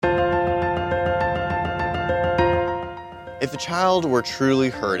If a child were truly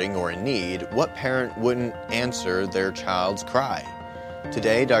hurting or in need, what parent wouldn't answer their child's cry?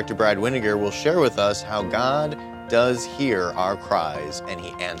 Today, Dr. Brad Weniger will share with us how God does hear our cries and He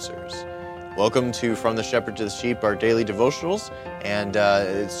answers. Welcome to From the Shepherd to the Sheep, our daily devotionals, and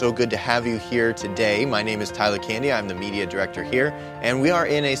it's so good to have you here today. My name is Tyler Candy. I'm the media director here, and we are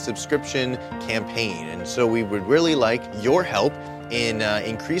in a subscription campaign, and so we would really like your help in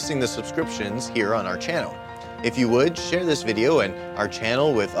increasing the subscriptions here on our channel. If you would, share this video and our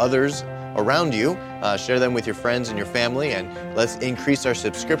channel with others around you. Share them with your friends and your family, and let's increase our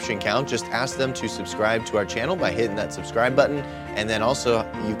subscription count. Just ask them to subscribe to our channel by hitting that subscribe button, and then also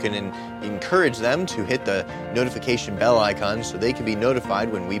you can encourage them to hit the notification bell icon so they can be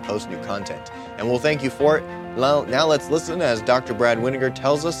notified when we post new content. And we'll thank you for it. Now let's listen as Dr. Brad Weniger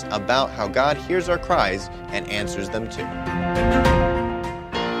tells us about how God hears our cries and answers them too.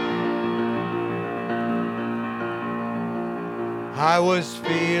 I was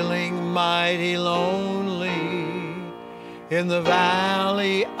feeling mighty lonely in the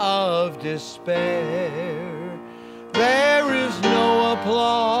valley of despair. There is no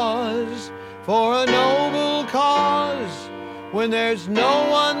applause for a noble cause when there's no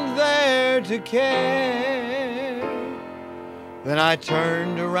one there to care. Then I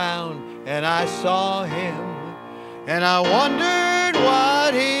turned around and I saw him, and I wondered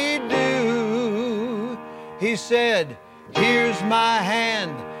what he'd do. He said, "Here's my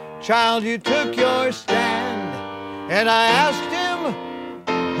hand, child, you took your stand." And I asked him,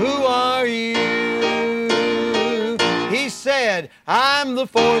 "Who are you?" He said, "I'm the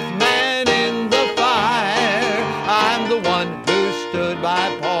fourth man in the fire. I'm the one who stood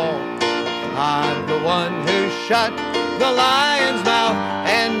by Paul. I'm the one who shut the lion's mouth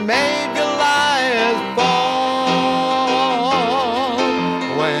and made Goliath fall."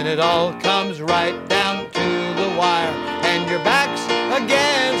 When it all comes right down to the wire, and your back's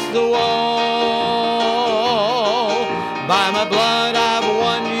against the wall, by my blood I've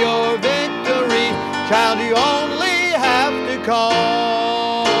won your victory. Child, you only have to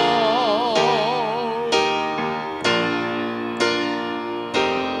call.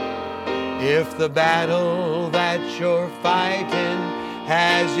 If the battle that you're fighting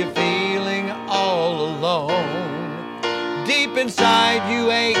has you feeling all alone, deep inside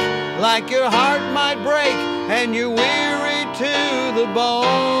you ache like your heart might break, and you're weary to the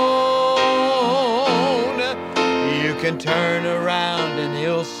bone, you can turn around and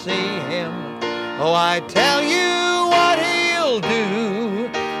you'll see him. Oh, I tell you what he'll do.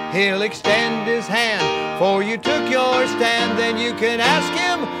 He'll extend his hand, for you took your stand. Then you can ask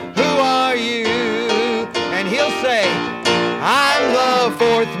him, "Who are you?" And he'll say, "I'm the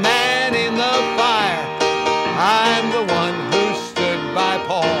fourth man in the fire. I'm the one who stood by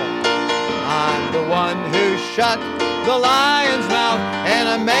Paul. I'm the one who shut the lion's mouth, and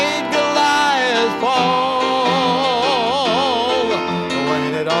I made Goliath fall."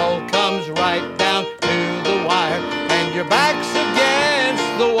 When it all comes right down to the wire, and your back's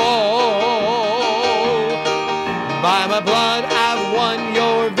against the wall, by my blood I've won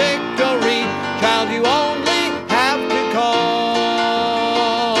your victory. Child, you only have to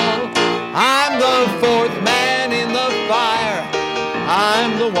call. I'm the fourth man in the fire.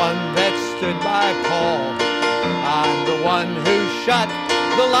 I'm the one that stood by Paul. I'm the one who shut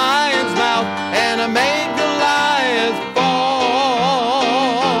the lion's mouth, and I made Goliath fall.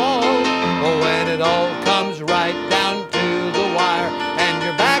 When it all comes right down to the wire, and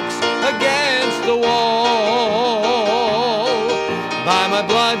your back's against the wall, by my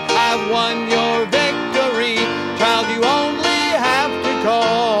blood I've won your victory. Child, you only have to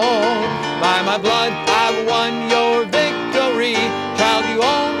call. By my blood I've won your victory. Child, you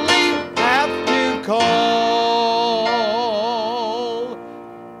only have to call.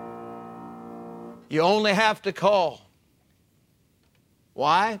 You only have to call.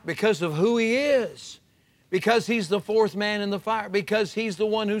 Why? Because of who he is. Because he's the fourth man in the fire. Because he's the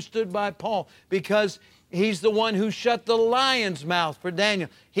one who stood by Paul. Because he's the one who shut the lion's mouth for Daniel.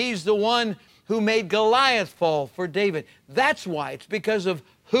 He's the one who made Goliath fall for David. That's why. It's because of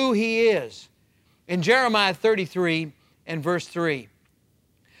who he is. In Jeremiah 33 and verse 3,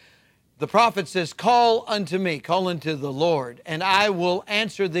 the prophet says, "Call unto me," call unto the Lord, "and I will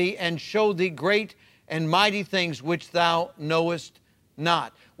answer thee and show thee great and mighty things which thou knowest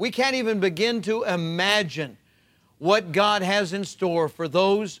not." We can't even begin to imagine what God has in store for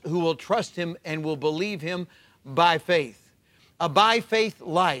those who will trust Him and will believe Him by faith. A by faith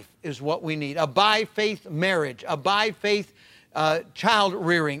life is what we need. A by faith marriage. A by faith child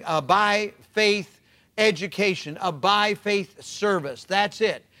rearing. A by faith education. A by faith service. That's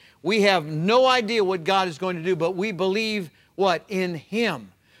it. We have no idea what God is going to do, but we believe what? In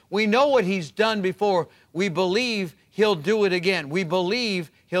Him. We know what He's done before. We believe He'll do it again. We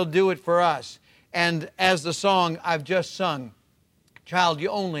believe He'll do it for us. And as the song I've just sung, child, you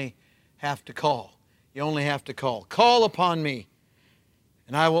only have to call. You only have to call. Call upon me,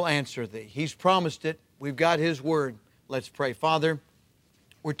 and I will answer thee. He's promised it. We've got His word. Let's pray. Father,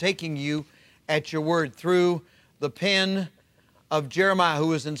 we're taking you at your word through the pen of Jeremiah, who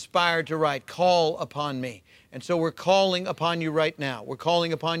was inspired to write, call upon me. And so we're calling upon you right now. We're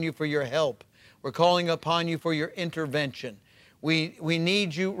calling upon you for your help. We're calling upon you for your intervention. We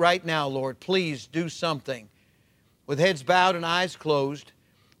need you right now, Lord. Please do something. With heads bowed and eyes closed,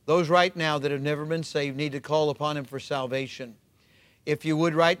 those right now that have never been saved need to call upon Him for salvation. If you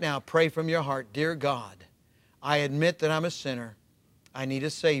would right now, pray from your heart, dear God, I admit that I'm a sinner. I need a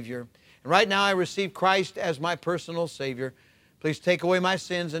Savior. And right now I receive Christ as my personal Savior. Please take away my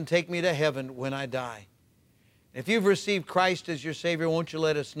sins and take me to heaven when I die. If you've received Christ as your Savior, won't you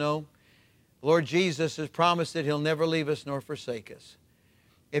let us know? Lord Jesus has promised that He'll never leave us nor forsake us.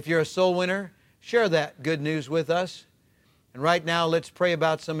 If you're a soul winner, share that good news with us. And right now, let's pray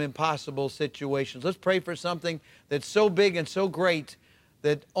about some impossible situations. Let's pray for something that's so big and so great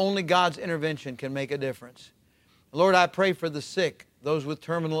that only God's intervention can make a difference. Lord, I pray for the sick, those with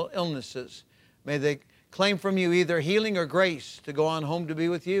terminal illnesses. May they claim from you either healing or grace to go on home to be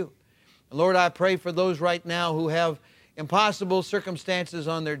with you. And Lord, I pray for those right now who have impossible circumstances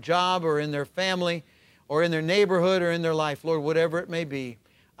on their job or in their family or in their neighborhood or in their life. Lord, whatever it may be,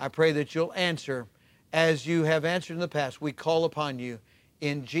 I pray that you'll answer as you have answered in the past. We call upon you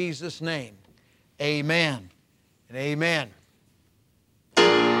in Jesus' name. Amen and amen.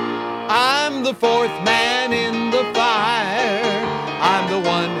 I'm the fourth man in the fire. I'm the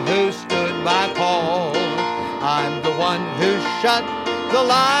one who stood by Paul. I'm the one who shut the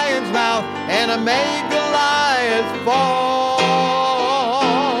lion's mouth and I made Goliath fall.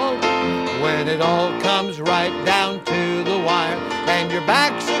 When it all comes right down to the wire and your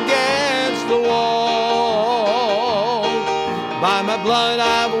back's against the wall, by my blood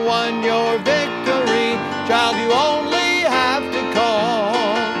I've won your victory. Child, you only have to call.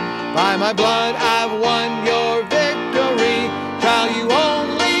 By my blood I've won your victory. Child, you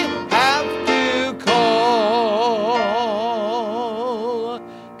only have to call.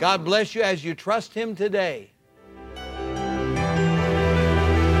 God bless you as you trust Him today.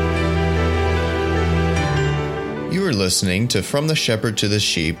 You are listening to From the Shepherd to the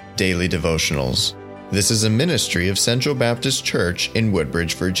Sheep Daily Devotionals. This is a ministry of Central Baptist Church in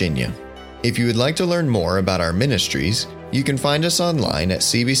Woodbridge, Virginia. If you would like to learn more about our ministries, you can find us online at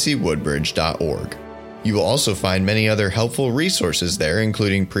cbcwoodbridge.org. You will also find many other helpful resources there,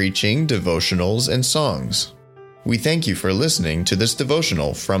 including preaching, devotionals, and songs. We thank you for listening to this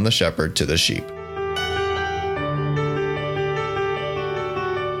devotional From the Shepherd to the Sheep.